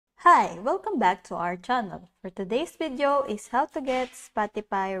Hi, welcome back to our channel. For today's video is how to get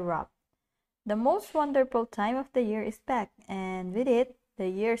Spotify Wrapped. The most wonderful time of the year is back, and with it, the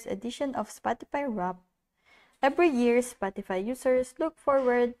year's edition of Spotify Wrapped. Every year, Spotify users look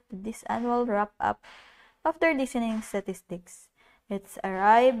forward to this annual wrap-up of their listening statistics. It's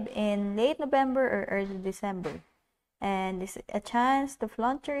arrived in late November or early December, and is a chance to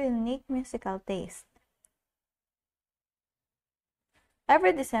flaunt your unique musical taste.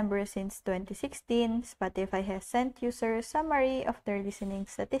 Every December since 2016, Spotify has sent users a summary of their listening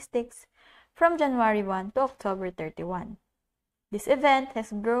statistics from January 1 to October 31. This event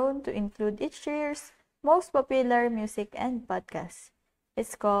has grown to include each year's most popular music and podcasts.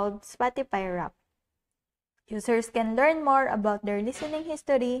 It's called Spotify Wrapped. Users can learn more about their listening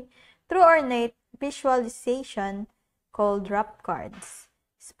history through ornate visualization called Wrap Cards.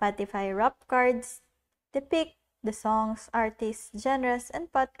 Spotify Wrap Cards depict the songs, artists, genres,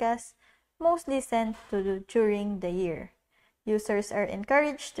 and podcasts most listened to during the year. Users are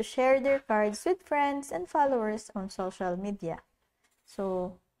encouraged to share their cards with friends and followers on social media.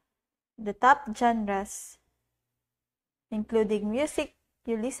 So, the top genres, including music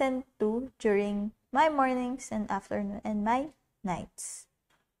you listen to during my mornings and afternoon and my nights.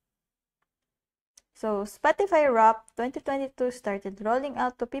 So, Spotify Wrapped 2022 started rolling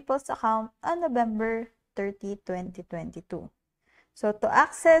out to people's account on November 30, 2022. So to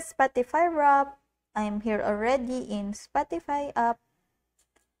access Spotify Wrapped, I'm here already in Spotify app,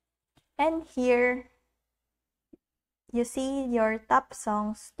 and here you see your top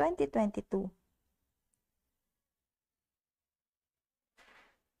songs 2022.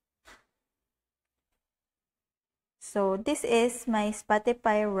 So this is my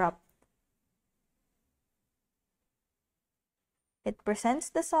Spotify Wrapped. It presents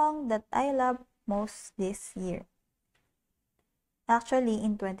the song that I love most this year. Actually,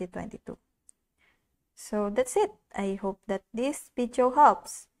 in 2022. So that's it. I hope that this video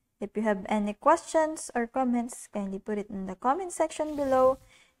helps. If you have any questions or comments, kindly put it in the comment section below.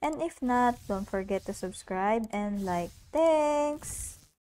 And if not, don't forget to subscribe and like. Thanks!